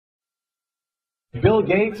Bill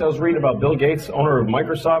Gates, I was reading about Bill Gates, owner of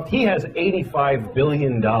Microsoft. He has $85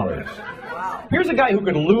 billion. Here's a guy who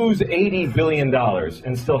could lose $80 billion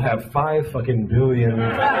and still have 5 fucking billion.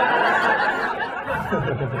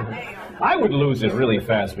 I would lose it really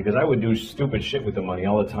fast because I would do stupid shit with the money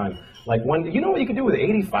all the time. Like you know what you could do with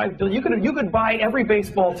 85 billion? You could buy every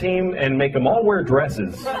baseball team and make them all wear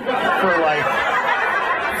dresses for like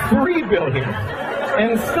 3 billion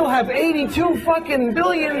and still have 82 fucking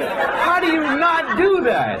billion. How do you not do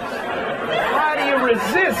that? How do you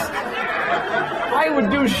resist? I would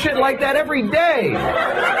do shit like that every day.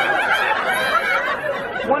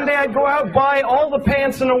 One day I'd go out, buy all the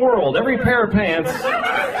pants in the world, every pair of pants,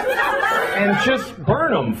 and just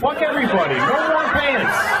burn them. Fuck everybody. No more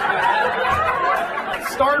pants.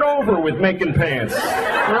 Start over with making pants.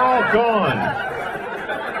 They're all gone.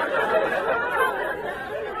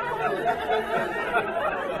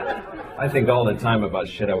 I think all the time about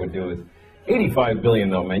shit I would do with 85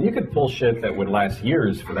 billion though, man. You could pull shit that would last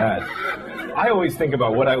years for that. I always think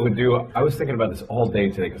about what I would do. I was thinking about this all day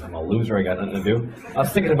today because I'm a loser. I got nothing to do. I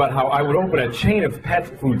was thinking about how I would open a chain of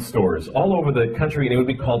pet food stores all over the country, and it would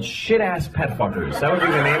be called Shit-Ass Pet Fuckers. That would be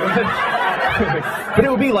the name of it. But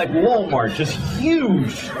it would be like Walmart, just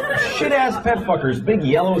huge Shit-Ass Pet Fuckers, big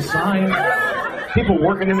yellow sign. People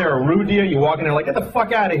working in there are rude to you. You walk in there like, get the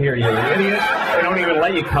fuck out of here, you idiot. They don't even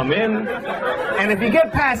let you come in. And if you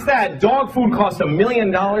get past that, dog food costs $1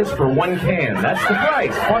 million for 1 can. That's the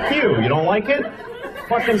price. Fuck you. You don't like it?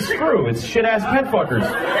 Fucking screw. It's shit-ass pet fuckers.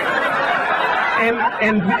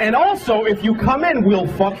 And also, if you come in, we'll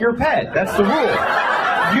fuck your pet. That's the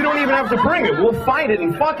rule. You don't even have to bring it. We'll find it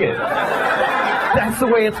and fuck it. That's the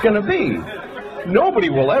way it's gonna be. Nobody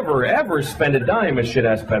will ever spend a dime at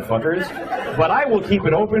shit-ass pet fuckers, but I will keep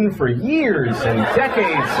it open for years and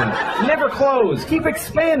decades and never close. Keep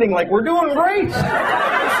expanding like we're doing great.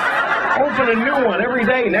 Open a new one every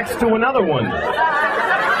day next to another one.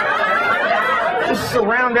 Just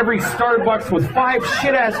surround every Starbucks with 5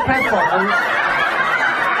 shit-ass pet fuckers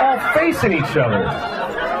all facing each other.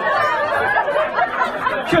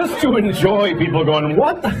 Just to enjoy people going,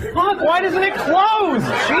 what the fuck? Why doesn't it close?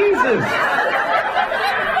 Jesus.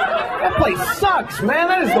 That place sucks, man.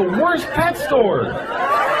 That is the worst pet store.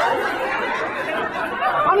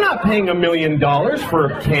 I'm not paying $1 million for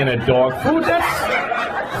a can of dog food.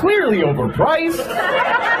 That's clearly overpriced.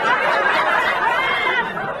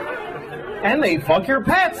 And they fuck your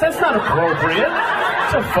pets. That's not appropriate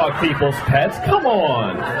to fuck people's pets. Come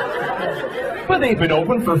on. But they've been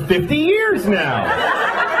open for 50 years now.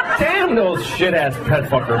 Damn those shit-ass pet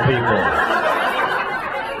fucker people.